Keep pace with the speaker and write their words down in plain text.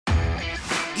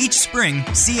Each spring,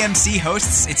 CMC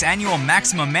hosts its annual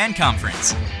Maximum Man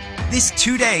Conference. This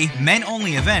 2-day,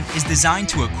 men-only event is designed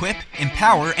to equip,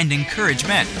 empower, and encourage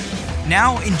men.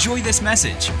 Now, enjoy this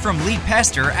message from lead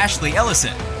pastor Ashley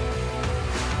Ellison.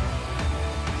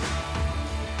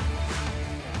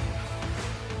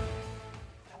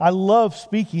 I love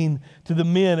speaking to the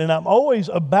men, and I'm always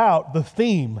about the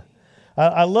theme.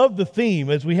 I love the theme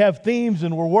as we have themes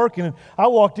and we're working. And I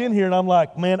walked in here and I'm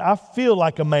like, man, I feel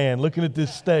like a man looking at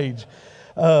this stage.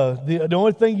 The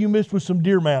only thing you missed was some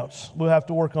deer mounts. We'll have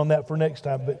to work on that for next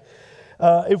time. But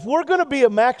if we're going to be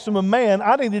a maximum man,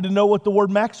 I needed to know what the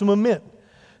word maximum meant.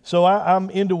 So I'm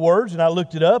into words and I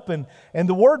looked it up. And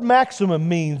the word maximum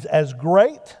means as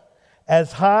great,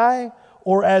 as high,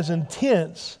 or as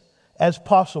intense as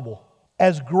possible.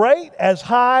 As great, as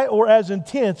high, or as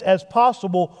intense as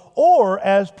possible, or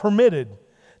as permitted.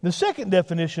 The second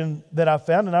definition that I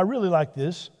found, and I really like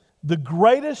this, the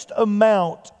greatest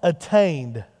amount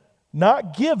attained.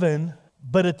 Not given,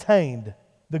 but attained.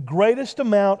 The greatest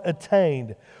amount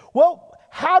attained. Well,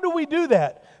 how do we do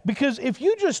that? Because if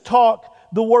you just talk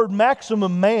the word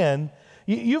maximum man,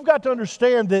 you've got to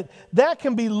understand that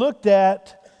can be looked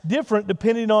at different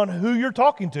depending on who you're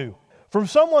talking to. From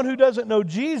someone who doesn't know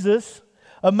Jesus,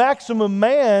 a maximum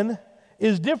man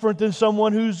is different than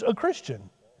someone who's a Christian.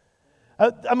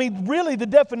 I mean, really, the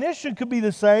definition could be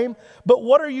the same, but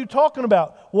what are you talking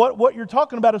about? What you're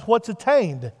talking about is what's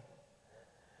attained.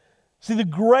 See, the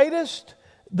greatest,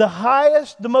 the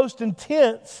highest, the most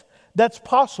intense that's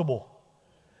possible.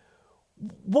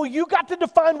 Well, you got to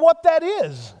define what that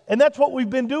is, and that's what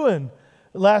we've been doing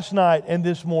last night and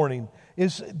this morning.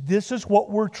 This is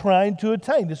what we're trying to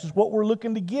attain. This is what we're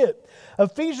looking to get.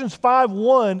 Ephesians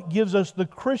 5:1 gives us the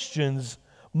Christian's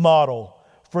model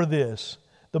for this.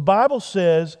 The Bible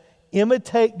says,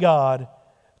 imitate God,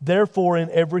 therefore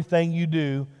in everything you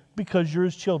do, because you're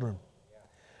His children.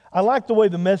 I like the way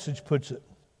the Message puts it.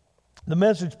 The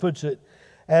Message puts it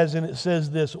as in it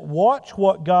says this, watch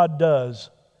what God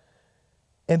does,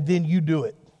 and then you do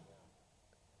it.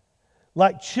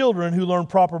 Like children who learn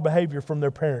proper behavior from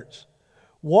their parents.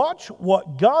 Watch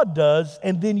what God does,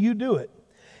 and then you do it.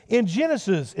 In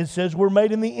Genesis, it says we're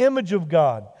made in the image of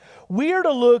God. We are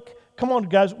to look, come on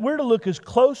guys, we're to look as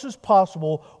close as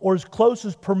possible or as close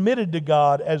as permitted to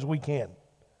God as we can.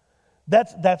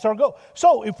 That's our goal.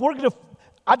 So if we're going to,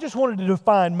 I just wanted to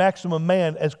define maximum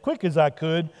man as quick as I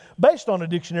could based on a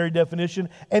dictionary definition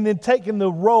and then taking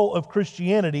the role of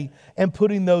Christianity and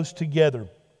putting those together.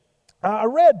 I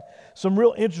read some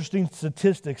real interesting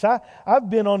statistics. I've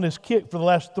been on this kick for the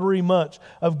last 3 months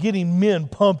of getting men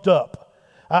pumped up.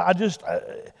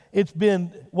 It's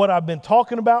been what I've been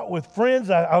talking about with friends.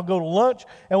 I'll go to lunch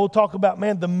and we'll talk about,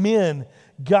 man, the men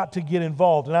got to get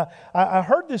involved. And I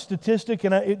heard this statistic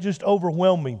and it just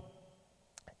overwhelmed me.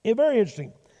 It's very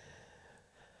interesting.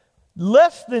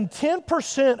 Less than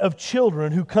 10% of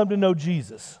children who come to know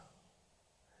Jesus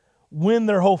win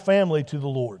their whole family to the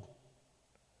Lord.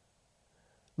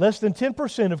 Less than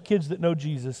 10% of kids that know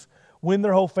Jesus win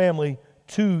their whole family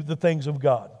to the things of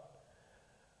God.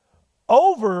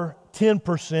 Over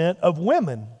 10% of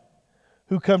women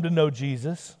who come to know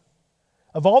Jesus,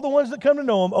 of all the ones that come to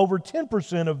know Him, over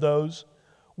 10% of those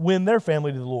win their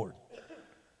family to the Lord.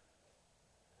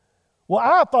 Well,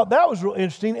 I thought that was real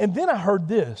interesting, and then I heard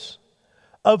this.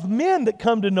 Of men that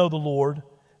come to know the Lord,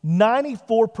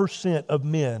 94% of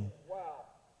men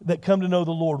that come to know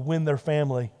the Lord win their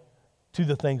family to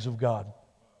the things of God.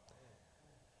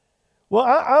 Well,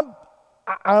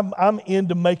 I'm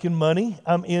into making money.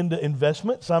 I'm into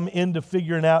investments. I'm into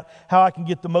figuring out how I can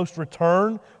get the most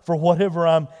return for whatever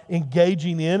I'm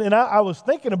engaging in. And I was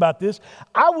thinking about this.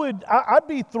 I'd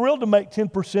be thrilled to make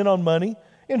 10% on money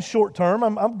in short term.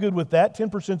 I'm good with that.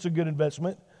 10% is a good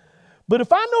investment. But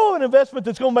if I know of an investment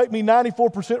that's going to make me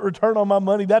 94% return on my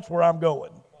money, that's where I'm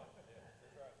going.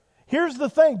 Here's the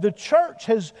thing, the church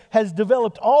has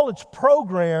developed all its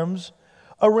programs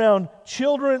around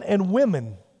children and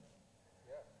women.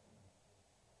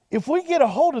 If we get a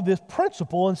hold of this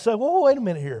principle and say, well, wait a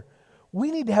minute here,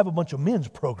 we need to have a bunch of men's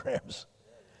programs.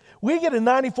 We get a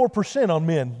 94% on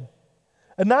men,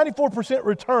 a 94%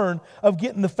 return of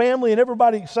getting the family and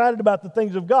everybody excited about the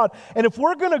things of God. And if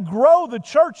we're going to grow the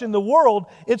church in the world,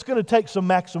 it's going to take some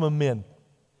maximum men.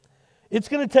 It's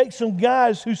going to take some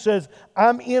guys who says,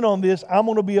 I'm in on this, I'm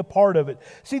going to be a part of it.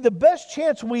 See, the best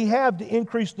chance we have to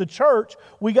increase the church,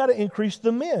 we got to increase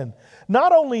the men.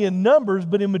 Not only in numbers,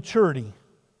 but in maturity.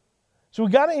 So we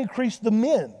got to increase the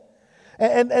men.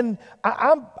 And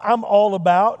I'm all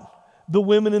about the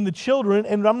women and the children,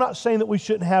 and I'm not saying that we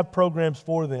shouldn't have programs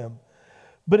for them.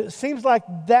 But it seems like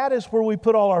that is where we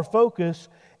put all our focus,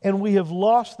 and we have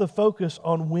lost the focus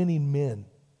on winning men.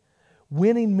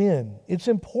 Winning men. It's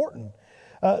important.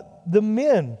 The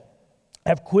men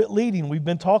have quit leading. We've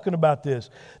been talking about this.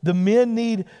 The men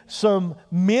need some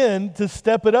men to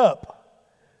step it up.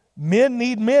 Men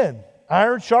need men.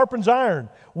 Iron sharpens iron.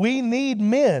 We need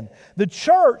men. The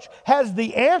church has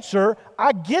the answer.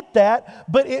 I get that,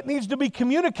 but it needs to be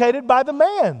communicated by the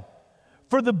man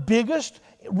for the biggest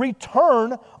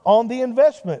return on the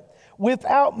investment.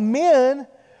 Without men,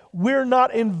 we're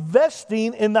not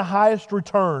investing in the highest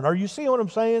return. Are you seeing what I'm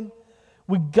saying?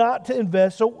 We've got to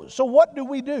invest. So what do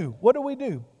we do? What do we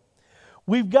do?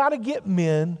 We've got to get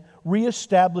men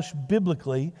reestablished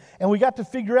biblically, and we got to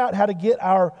figure out how to get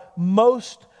our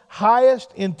most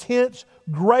highest, intense,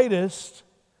 greatest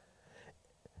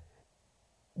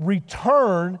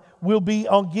return will be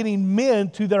on getting men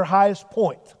to their highest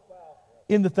point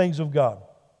in the things of God.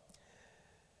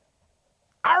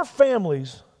 Our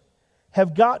families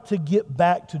have got to get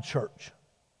back to church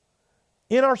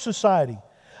in our society.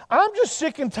 I'm just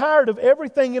sick and tired of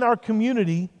everything in our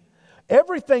community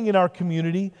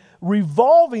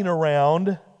revolving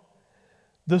around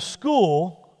the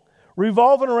school,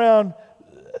 revolving around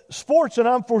sports, and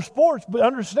I'm for sports, but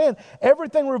understand,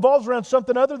 everything revolves around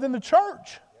something other than the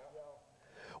church.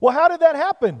 Well, how did that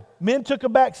happen? Men took a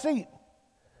back seat.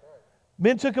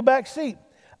 Men took a back seat.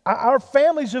 Our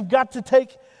families have got to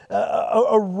take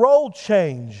a role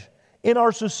change in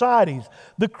our societies.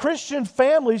 The Christian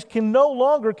families can no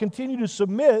longer continue to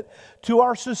submit to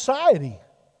our society.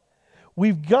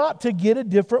 We've got to get a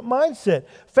different mindset.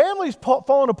 Families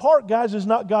falling apart, guys, is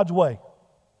not God's way.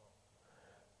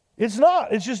 It's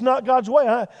not. It's just not God's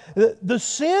way. The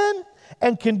sin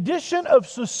and condition of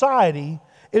society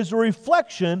is a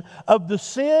reflection of the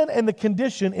sin and the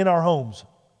condition in our homes.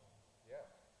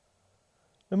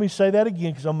 Let me say that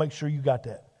again because I'll make sure you got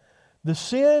that. The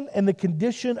sin and the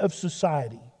condition of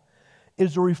society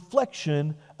is a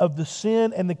reflection of the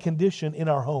sin and the condition in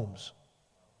our homes.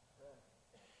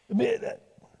 The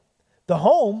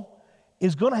home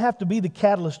is going to have to be the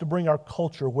catalyst to bring our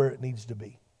culture where it needs to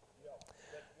be.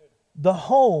 The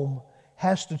home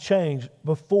has to change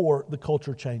before the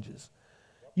culture changes.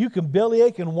 You can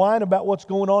bellyache and whine about what's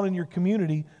going on in your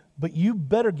community, but you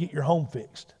better get your home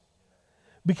fixed.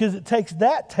 Because it takes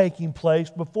that taking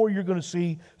place before you're going to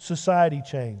see society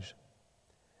change.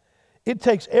 It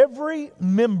takes every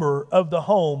member of the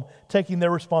home taking their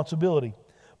responsibility.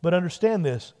 But understand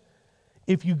this,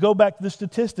 if you go back to the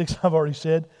statistics I've already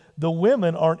said, the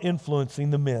women aren't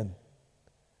influencing the men.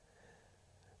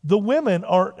 The women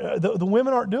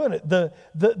aren't doing it.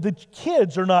 The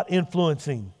kids are not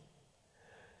influencing.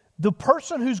 The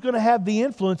person who's going to have the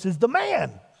influence is the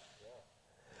man.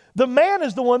 The man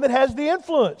is the one that has the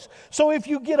influence. So if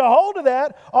you get a hold of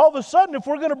that, all of a sudden, if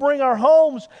we're going to bring our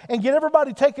homes and get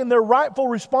everybody taking their rightful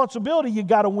responsibility, you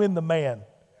got to win the man.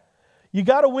 You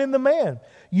got to win the man.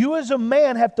 You as a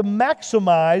man have to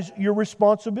maximize your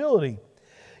responsibility.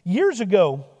 Years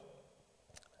ago,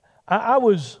 I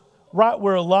was right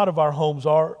where a lot of our homes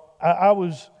are. I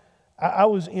was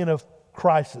in a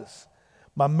crisis.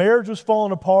 My marriage was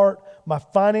falling apart. My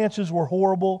finances were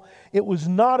horrible. It was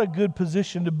not a good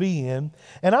position to be in.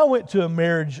 And I went to a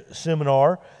marriage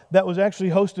seminar that was actually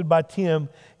hosted by Tim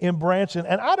in Branson.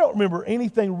 And I don't remember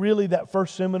anything really that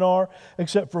first seminar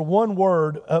except for one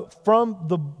word from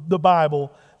the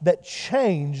Bible that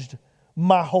changed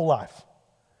my whole life.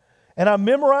 And I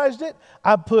memorized it.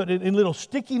 I put it in little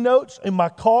sticky notes in my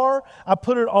car. I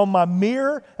put it on my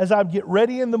mirror as I'd get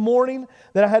ready in the morning.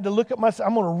 That I had to look at myself.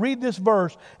 I'm going to read this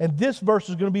verse, and this verse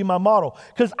is going to be my model.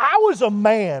 Because I was a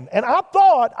man, and I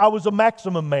thought I was a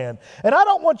maximum man. And I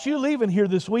don't want you leaving here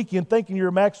this weekend thinking you're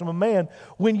a maximum man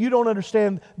when you don't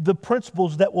understand the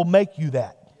principles that will make you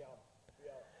that.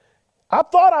 I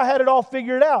thought I had it all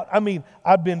figured out. I mean,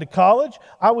 I'd been to college.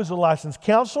 I was a licensed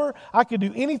counselor. I could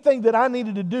do anything that I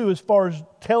needed to do as far as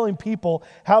telling people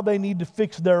how they need to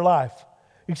fix their life.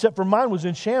 Except for mine was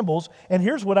in shambles. And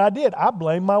here's what I did. I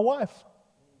blamed my wife.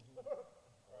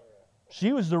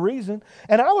 She was the reason.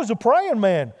 And I was a praying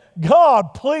man.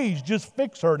 God, please just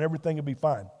fix her and everything will be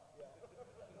fine.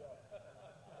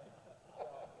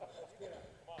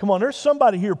 Come on, there's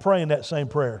somebody here praying that same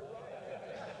prayer.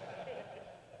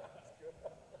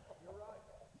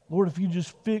 Lord, if you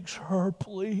just fix her,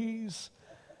 please.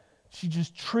 She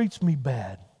just treats me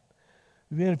bad.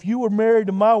 Man, if you were married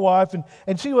to my wife,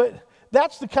 and see what,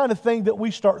 that's the kind of thing that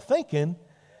we start thinking,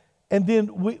 and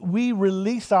then we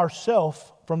release ourselves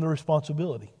from the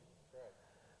responsibility.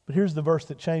 But here's the verse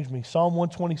that changed me. Psalm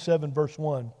 127, verse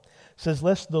 1 says,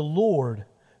 "Lest the Lord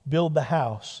build the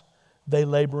house, they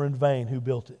labor in vain who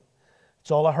built it."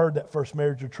 It's all I heard that first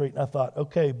marriage retreat. And I thought,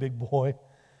 okay, big boy,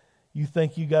 you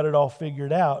think you got it all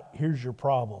figured out. Here's your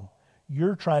problem.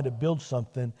 You're trying to build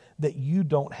something that you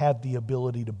don't have the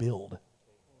ability to build.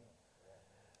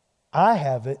 I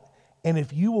have it, and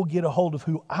if you will get a hold of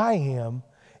who I am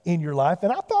in your life,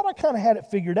 and I thought I kind of had it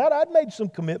figured out. I'd made some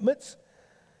commitments.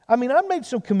 I made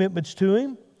some commitments to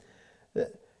him.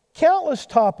 Countless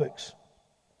topics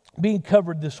being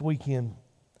covered this weekend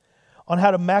on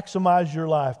how to maximize your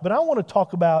life. But I want to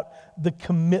talk about the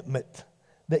commitment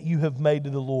that you have made to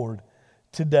the Lord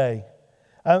today.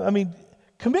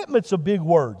 Commitment's a big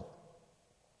word.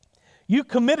 You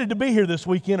committed to be here this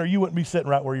weekend or you wouldn't be sitting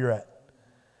right where you're at.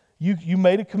 You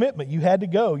made a commitment. You had to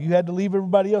go. You had to leave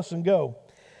everybody else and go.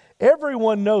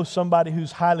 Everyone knows somebody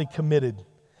who's highly committed.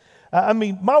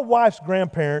 My wife's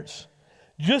grandparents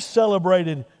just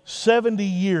celebrated 70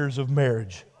 years of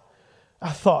marriage.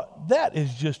 I thought, that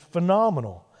is just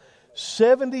phenomenal.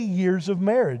 70 years of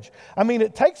marriage.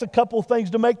 It takes a couple of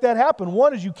things to make that happen.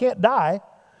 One is you can't die.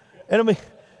 And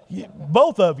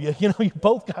both of you, you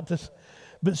both got this.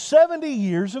 But 70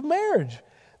 years of marriage.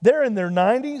 They're in their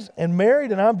 90s and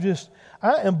married, and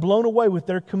I am blown away with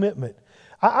their commitment.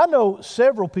 I know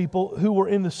several people who were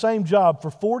in the same job for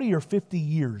 40 or 50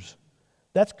 years.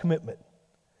 That's commitment.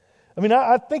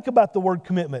 I think about the word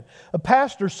commitment. A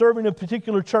pastor serving a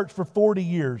particular church for 40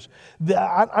 years.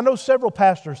 I know several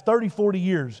pastors, 30, 40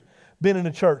 years, been in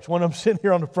a church. One of them sitting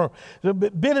here on the front.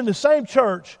 Been in the same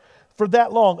church for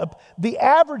that long. The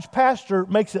average pastor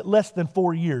makes it less than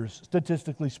 4 years,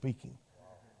 statistically speaking,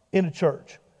 in a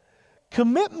church.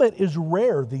 Commitment is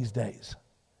rare these days.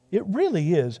 It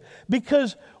really is.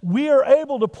 Because we are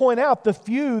able to point out the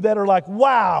few that are like,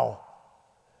 wow,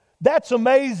 that's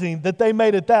amazing that they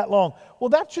made it that long. Well,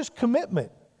 that's just commitment.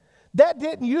 That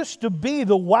didn't used to be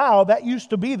the wow, that used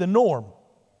to be the norm.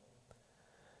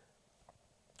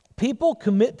 People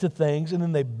commit to things and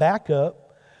then they back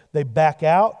up, they back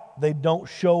out, they don't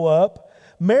show up.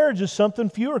 Marriage is something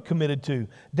few are committed to.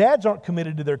 Dads aren't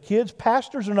committed to their kids.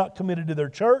 Pastors are not committed to their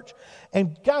church.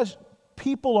 And guys,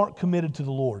 people aren't committed to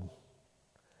the Lord.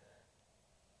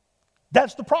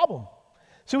 That's the problem.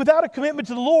 See, without a commitment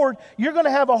to the Lord, you're going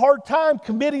to have a hard time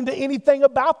committing to anything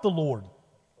about the Lord.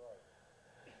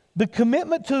 The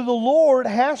commitment to the Lord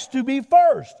has to be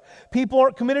first. People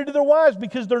aren't committed to their wives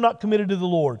because they're not committed to the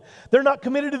Lord. They're not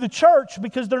committed to the church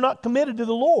because they're not committed to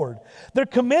the Lord. They're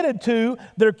committed to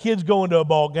their kids going to a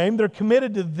ball game. They're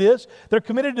committed to this. They're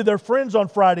committed to their friends on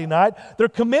Friday night. They're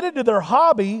committed to their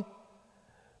hobby,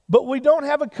 but we don't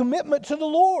have a commitment to the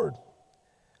Lord.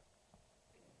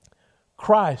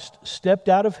 Christ stepped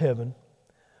out of heaven,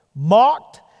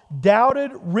 mocked,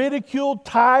 doubted, ridiculed,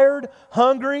 tired,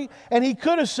 hungry, and he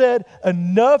could have said,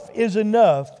 enough is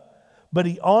enough, but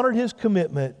he honored his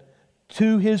commitment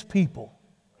to his people.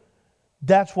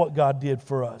 That's what God did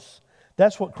for us.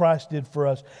 That's what Christ did for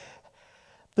us.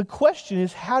 The question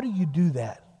is, how do you do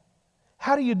that?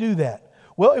 How do you do that?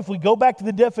 Well, if we go back to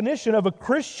the definition of a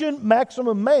Christian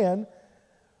maximum man,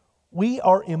 we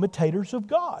are imitators of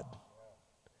God.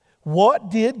 What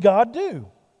did God do?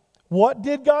 What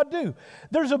did God do?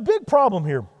 There's a big problem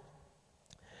here.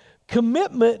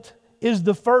 Commitment is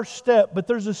the first step, but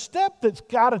there's a step that's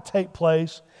got to take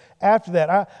place after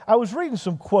that. I was reading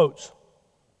some quotes,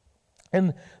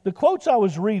 and the quotes I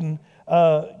was reading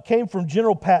came from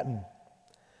General Patton.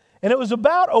 And it was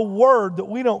about a word that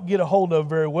we don't get a hold of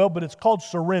very well, but it's called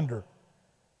surrender.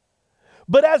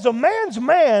 But as a man's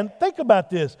man, think about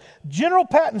this. General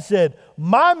Patton said,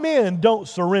 my men don't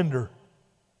surrender.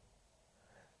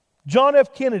 John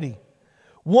F. Kennedy,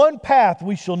 one path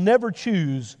we shall never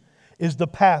choose is the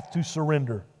path to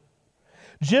surrender.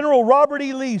 General Robert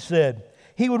E. Lee said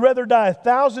he would rather die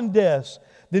 1,000 deaths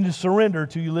than to surrender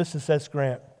to Ulysses S.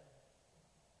 Grant.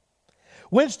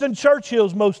 Winston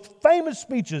Churchill's most famous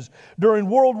speeches during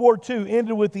World War II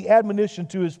ended with the admonition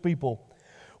to his people,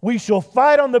 we shall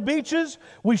fight on the beaches,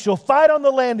 we shall fight on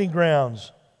the landing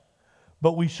grounds,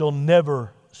 but we shall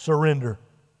never surrender.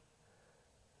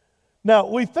 Now,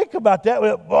 we think about that,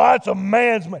 well, that's a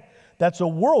man's man. That's a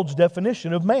world's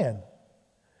definition of man.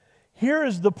 Here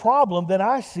is the problem that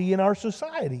I see in our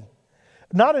society.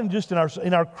 Not just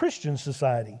in our Christian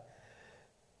society.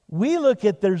 We look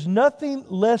at there's nothing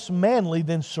less manly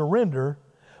than surrender,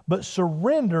 but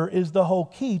surrender is the whole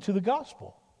key to the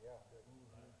gospel.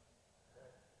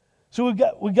 So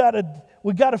we got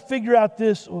to figure out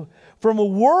this. From a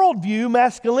worldview,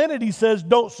 masculinity says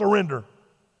don't surrender.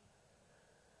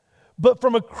 But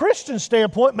from a Christian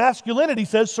standpoint, masculinity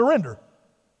says surrender.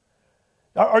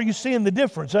 Are you seeing the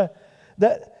difference?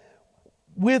 That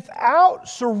Without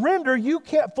surrender, you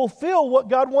can't fulfill what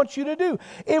God wants you to do.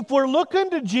 If we're looking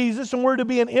to Jesus and we're to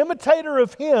be an imitator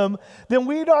of Him, then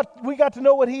we got to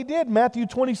know what He did. Matthew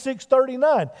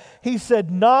 26:39. He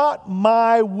said, "Not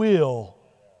my will,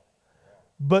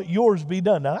 but yours be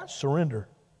done." Now that's surrender.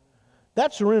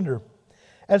 That's surrender.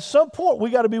 At some point, we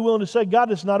got to be willing to say, God,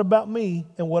 it's not about me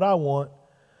and what I want,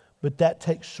 but that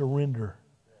takes surrender.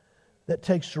 That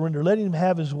takes surrender. Letting Him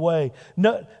have His way.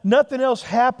 Nothing else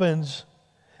happens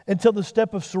until the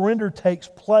step of surrender takes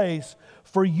place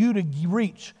for you to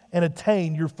reach and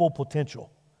attain your full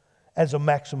potential as a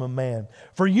maximum man.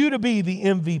 For you to be the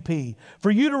MVP.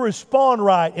 For you to respond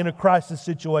right in a crisis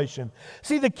situation.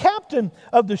 See, the captain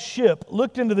of the ship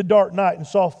looked into the dark night and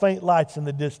saw faint lights in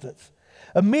the distance.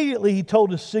 Immediately he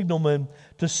told his signalman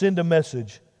to send a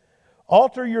message.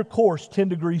 Alter your course 10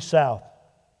 degrees south.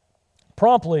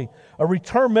 Promptly, a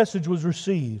return message was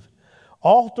received.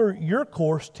 Alter your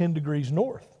course 10 degrees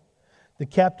north. The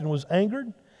captain was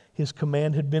angered. His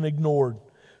command had been ignored.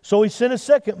 So he sent a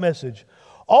second message.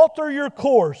 Alter your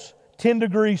course 10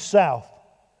 degrees south.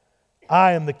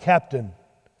 I am the captain.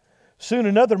 Soon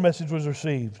another message was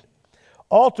received.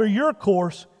 Alter your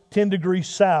course 10 degrees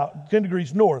south, 10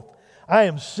 degrees north. I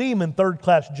am Seaman Third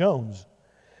Class Jones.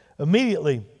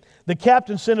 Immediately, the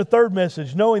captain sent a third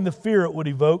message, knowing the fear it would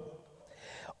evoke.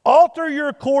 Alter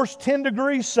your course 10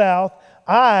 degrees south.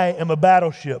 I am a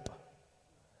battleship.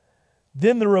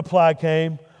 Then the reply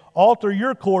came, alter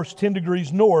your course 10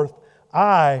 degrees north.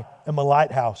 I am a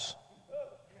lighthouse.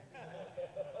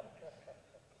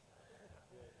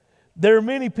 There are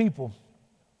many people,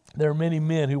 there are many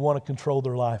men who want to control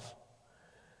their life.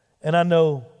 And I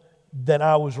know that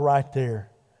I was right there.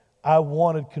 I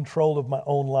wanted control of my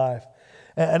own life.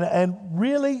 And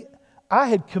really, I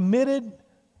had committed,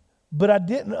 but I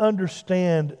didn't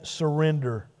understand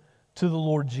surrender to the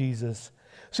Lord Jesus.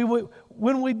 See,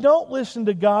 when we don't listen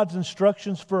to God's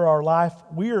instructions for our life,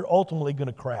 we are ultimately going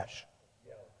to crash.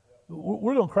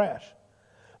 We're going to crash.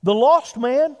 The lost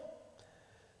man,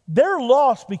 they're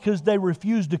lost because they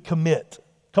refuse to commit.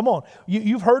 Come on.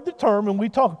 You've heard the term, and we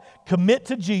talk, commit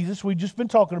to Jesus. We've just been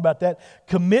talking about that.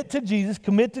 Commit to Jesus,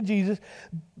 commit to Jesus.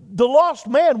 The lost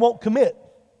man won't commit.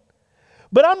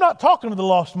 But I'm not talking to the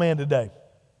lost man today.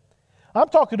 I'm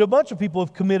talking to a bunch of people who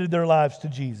have committed their lives to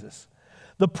Jesus.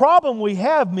 The problem we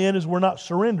have, men, is we're not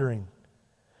surrendering.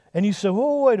 And you say,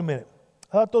 oh, wait a minute.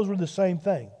 I thought those were the same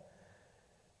thing.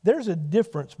 There's a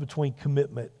difference between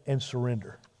commitment and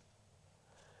surrender.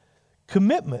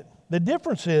 Commitment, the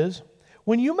difference is,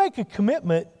 when you make a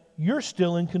commitment, you're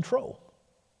still in control.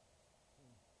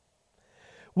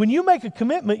 When you make a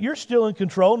commitment, you're still in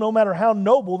control no matter how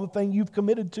noble the thing you've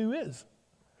committed to is.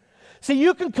 See,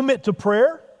 you can commit to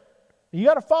prayer. You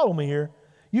got to follow me here.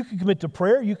 You can commit to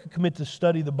prayer. You can commit to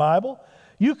study the Bible.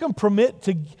 You can commit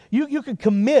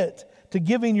to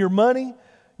giving your money.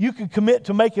 You can commit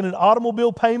to making an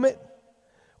automobile payment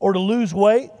or to lose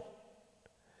weight.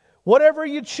 Whatever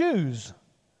you choose,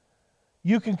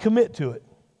 you can commit to it.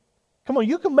 Come on,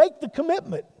 you can make the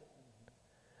commitment.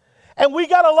 And we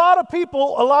got a lot of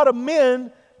people, a lot of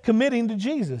men committing to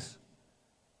Jesus.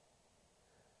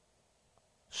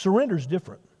 Surrender's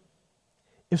different.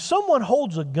 If someone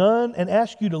holds a gun and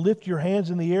asks you to lift your hands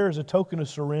in the air as a token of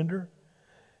surrender,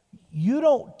 you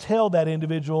don't tell that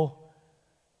individual,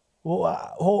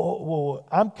 well,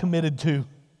 I'm committed to.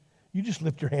 You just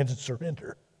lift your hands and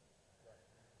surrender.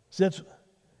 So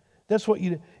that's what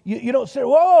you don't say,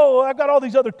 whoa, I've got all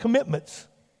these other commitments.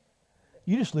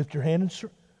 You just lift your hand and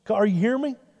surrender. Are you hearing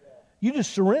me? You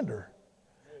just surrender.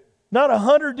 Not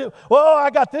 100, well, I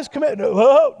got this commitment.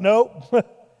 Oh, no.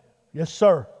 Yes,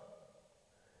 sir.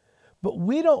 But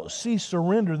we don't see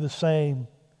surrender the same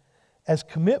as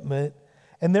commitment.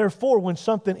 And therefore, when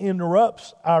something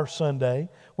interrupts our Sunday,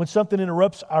 when something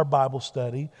interrupts our Bible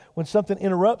study, when something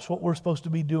interrupts what we're supposed to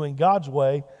be doing God's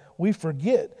way, we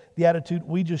forget the attitude,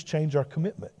 we just change our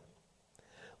commitment.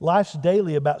 Life's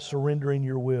daily about surrendering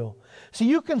your will. See,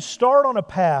 you can start on a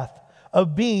path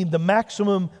of being the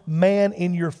maximum man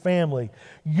in your family.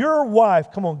 Your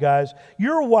wife, come on guys,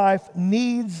 your wife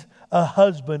needs a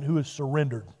husband who is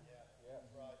surrendered.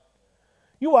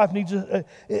 Your wife needs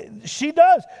she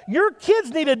does. Your kids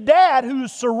need a dad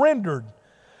who's surrendered.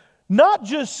 Not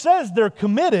just says they're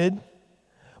committed,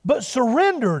 but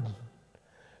surrendered.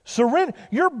 Surrender.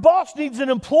 Your boss needs an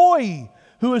employee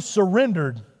who is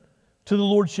surrendered to the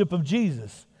lordship of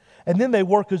Jesus. And then they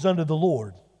work as under the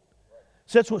Lord.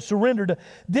 So that's what surrender does.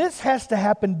 This has to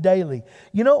happen daily.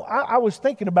 You know, I was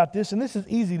thinking about this, and this is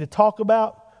easy to talk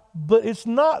about, but it's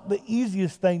not the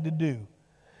easiest thing to do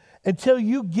until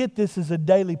you get this as a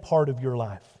daily part of your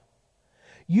life.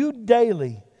 You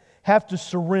daily have to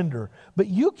surrender. But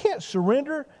you can't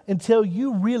surrender until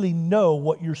you really know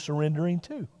what you're surrendering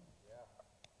to.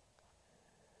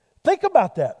 Think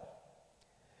about that.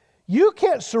 You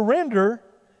can't surrender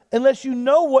unless you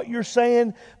know what you're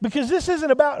saying, because this isn't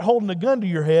about holding a gun to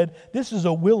your head. This is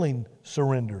a willing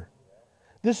surrender.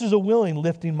 This is a willing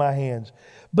lifting my hands.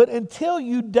 But until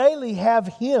you daily have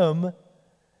Him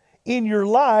in your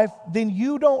life, then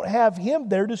you don't have Him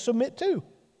there to submit to.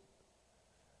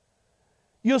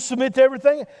 You'll submit to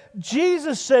everything.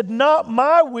 Jesus said, not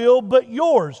my will, but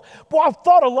yours. Boy, I've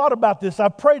thought a lot about this. I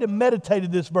prayed and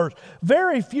meditated this verse.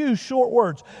 Very few short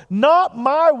words. Not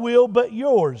my will, but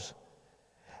yours.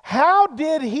 How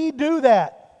did He do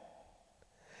that?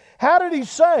 How did He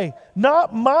say,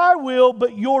 not my will,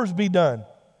 but yours be done?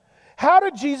 How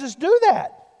did Jesus do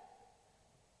that?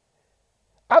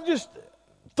 I've just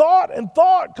thought and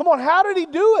thought. Come on, how did He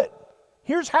do it?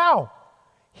 Here's how.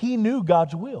 He knew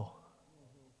God's will.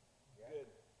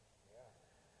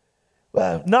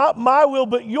 Not my will,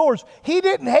 but yours. He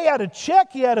had a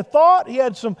check, he had a thought, he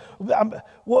had some.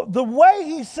 The way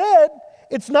He said,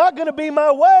 it's not going to be my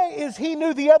way, is He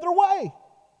knew the other way.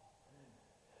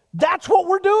 That's what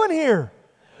we're doing here.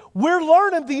 We're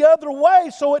learning the other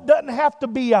way so it doesn't have to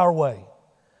be our way.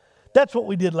 That's what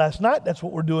we did last night. That's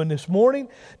what we're doing this morning.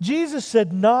 Jesus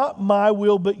said, not my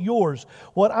will, but yours.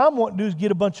 What I'm wanting to do is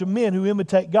get a bunch of men who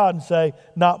imitate God and say,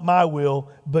 not my will,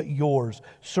 but yours.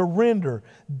 Surrender.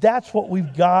 That's what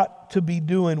we've got to be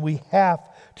doing. We have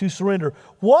to surrender.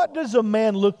 What does a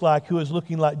man look like who is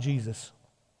looking like Jesus?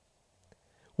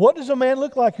 What does a man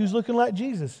look like who's looking like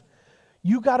Jesus?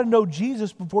 You got to know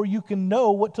Jesus before you can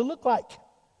know what to look like.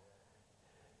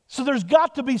 So there's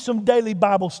got to be some daily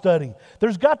Bible study.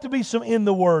 There's got to be some in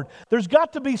the Word. There's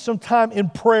got to be some time in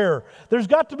prayer. There's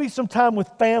got to be some time with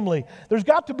family. There's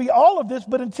got to be all of this.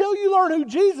 But until you learn who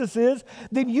Jesus is,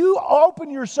 then you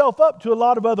open yourself up to a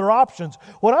lot of other options.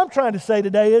 What I'm trying to say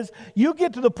today is you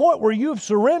get to the point where you've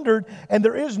surrendered and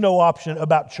there is no option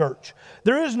about church.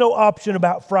 There is no option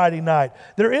about Friday night.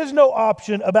 There is no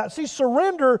option about... See,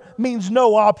 surrender means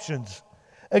no options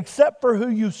except for who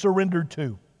you've surrendered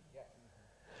to.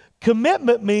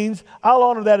 Commitment means I'll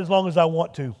honor that as long as I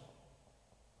want to.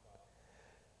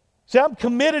 See, I'm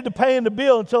committed to paying the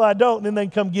bill until I don't, and then they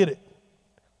can come get it.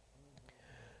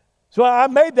 So I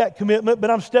made that commitment,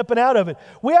 but I'm stepping out of it.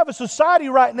 We have a society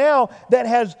right now that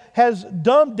has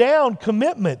dumbed down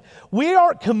commitment. We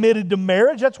aren't committed to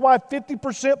marriage. That's why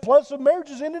 50% plus of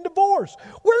marriages end in divorce.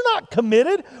 We're not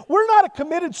committed. We're not a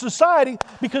committed society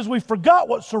because we forgot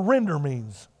what surrender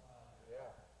means.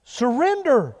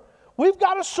 Surrender. We've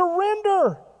got to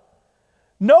surrender.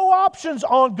 No options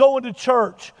on going to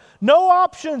church. No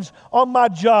options on my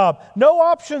job. No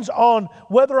options on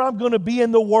whether I'm going to be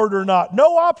in the Word or not.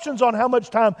 No options on how much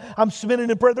time I'm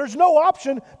spending in prayer. There's no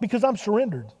option because I'm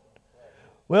surrendered.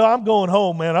 Well, I'm going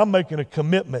home, man. I'm making a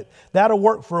commitment. That'll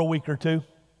work for a week or two.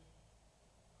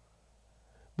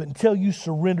 But until you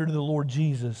surrender to the Lord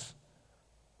Jesus,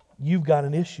 you've got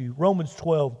an issue. Romans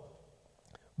 12,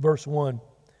 verse 1.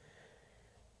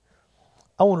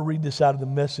 I want to read this out of the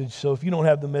Message, so if you don't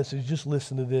have the Message, just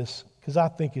listen to this, because I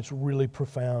think it's really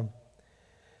profound.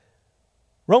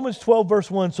 Romans 12,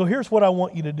 verse 1, so here's what I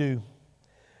want you to do.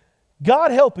 God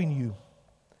helping you,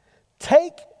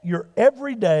 take your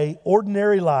everyday,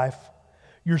 ordinary life,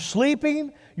 your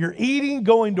sleeping, your eating,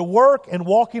 going to work, and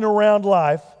walking around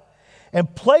life,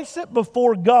 and place it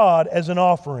before God as an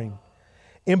offering.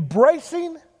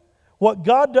 Embracing what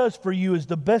God does for you is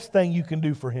the best thing you can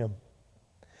do for Him.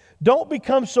 Don't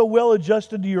become so well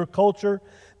adjusted to your culture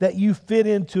that you fit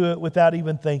into it without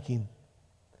even thinking.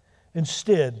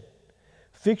 Instead,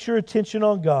 fix your attention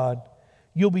on God.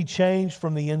 You'll be changed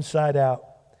from the inside out.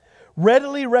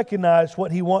 Readily recognize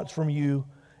what He wants from you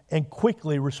and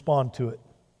quickly respond to it.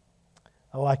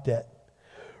 I like that.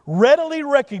 Readily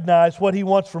recognize what He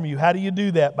wants from you. How do you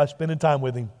do that? By spending time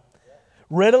with Him.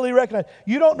 Readily recognize.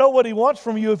 You don't know what He wants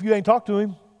from you if you ain't talked to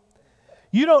Him.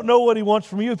 You don't know what He wants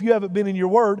from you if you haven't been in your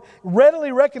Word.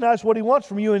 Readily recognize what He wants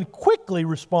from you and quickly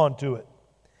respond to it.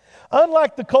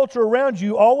 Unlike the culture around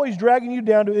you, always dragging you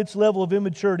down to its level of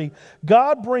immaturity,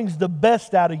 God brings the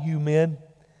best out of you, men.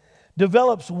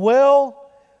 Develops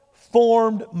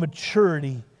well-formed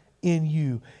maturity in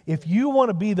you. If you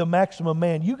want to be the maximum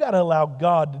man, you got to allow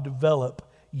God to develop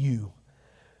you.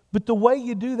 But the way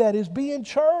you do that is be in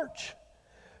church.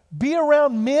 Be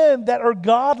around men that are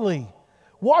godly.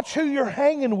 Watch who you're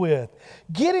hanging with.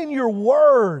 Get in your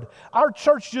Word. Our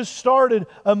church just started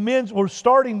we're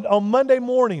starting on Monday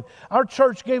morning. Our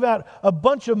church gave out a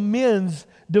bunch of men's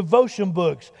devotion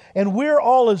books. And we're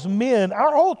all as men,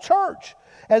 our whole church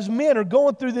as men are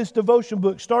going through this devotion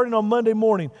book starting on Monday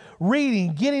morning,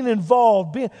 reading, getting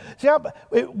involved.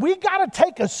 We got to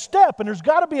take a step, and there's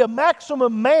got to be a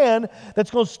maximum man that's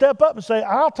going to step up and say,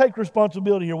 I'll take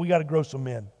responsibility here. We got to grow some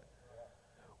men.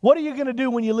 What are you going to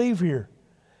do when you leave here?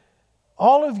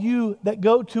 All of you that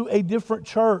go to a different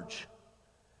church,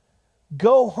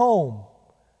 go home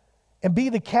and be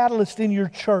the catalyst in your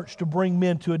church to bring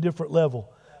men to a different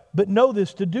level. But know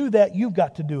this, to do that, you've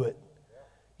got to do it.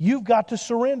 You've got to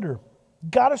surrender.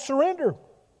 Got to surrender.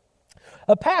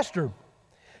 A pastor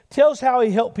tells how he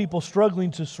helped people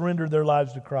struggling to surrender their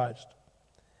lives to Christ.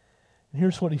 And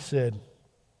here's what he said.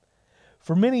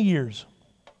 For many years,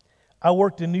 I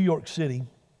worked in New York City,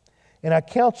 and I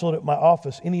counseled at my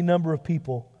office any number of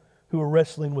people who were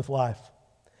wrestling with life.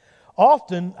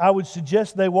 Often, I would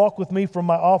suggest they walk with me from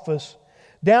my office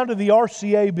down to the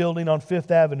RCA building on Fifth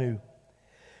Avenue.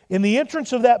 In the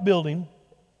entrance of that building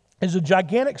is a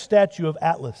gigantic statue of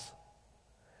Atlas,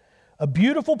 a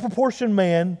beautiful proportioned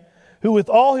man who with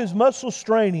all his muscle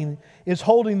straining is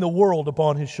holding the world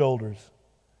upon his shoulders.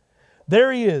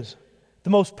 There he is,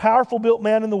 the most powerful built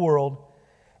man in the world,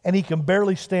 and he can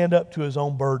barely stand up to his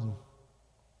own burden.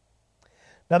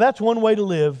 Now that's one way to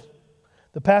live.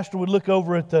 The pastor would look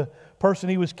over at the person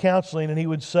he was counseling and he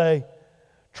would say,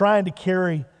 trying to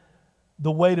carry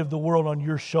the weight of the world on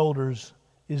your shoulders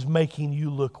is making you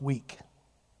look weak.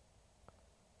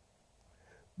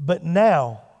 But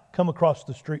now, come across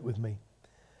the street with me.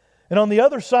 And on the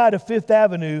other side of Fifth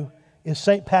Avenue is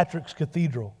St. Patrick's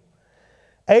Cathedral.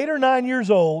 8 or 9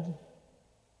 years old,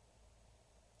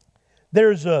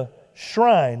 there's a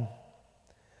shrine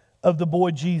of the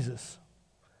boy Jesus.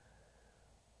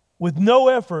 With no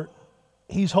effort,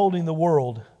 he's holding the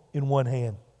world in one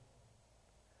hand.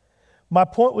 My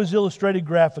point was illustrated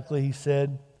graphically, he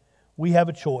said. We have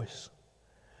a choice.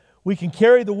 We can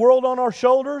carry the world on our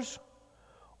shoulders,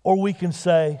 or we can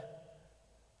say,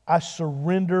 I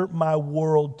surrender my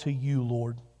world to you,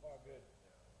 Lord.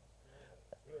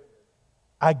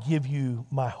 I give you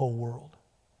my whole world.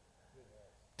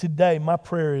 Today, my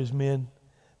prayer is, men,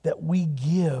 that we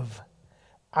give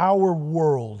our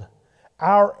world,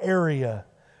 our area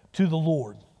to the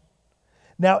Lord.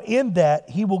 Now, in that,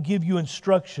 He will give you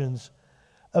instructions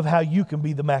of how you can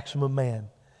be the maximum man.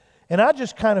 And I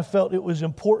just kind of felt it was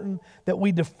important that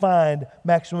we defined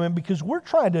maximum man because we're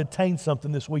trying to attain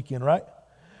something this weekend, right?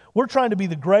 We're trying to be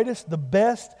the greatest, the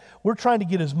best. We're trying to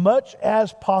get as much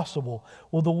as possible.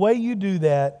 Well, the way you do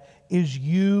that is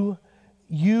you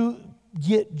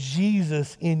get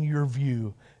Jesus in your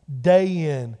view, day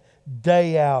in,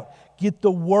 day out. Get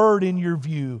the Word in your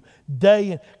view,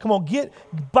 day in. Come on,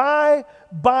 buy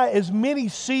as many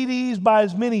CDs, buy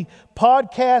as many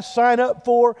podcasts, sign up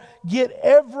for. Get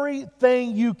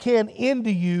everything you can into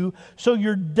you so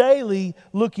you're daily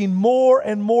looking more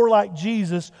and more like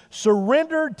Jesus,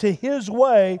 surrendered to His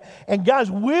way, and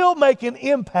guys, we'll make an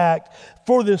impact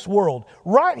for this world.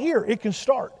 Right here, it can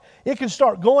start. It can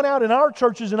start going out in our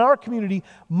churches, in our community.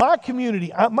 My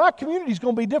community is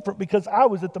going to be different because I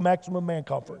was at the Maximum Man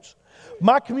Conference.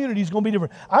 My community is going to be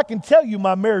different. I can tell you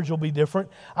my marriage will be different.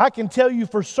 I can tell you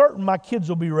for certain my kids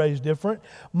will be raised different.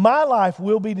 My life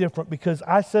will be different because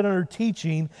I sat under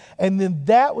teaching, and then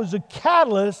that was a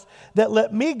catalyst that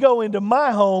let me go into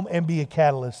my home and be a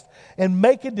catalyst and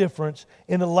make a difference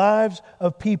in the lives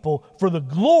of people for the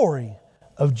glory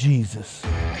of Jesus.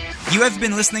 You have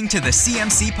been listening to the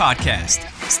CMC Podcast.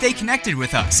 Stay connected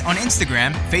with us on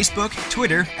Instagram, Facebook,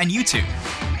 Twitter, and YouTube.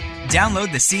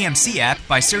 Download the CMC app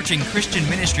by searching Christian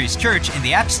Ministries Church in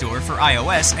the App Store for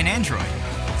iOS and Android.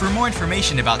 For more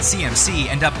information about CMC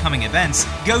and upcoming events,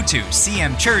 go to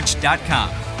cmchurch.com.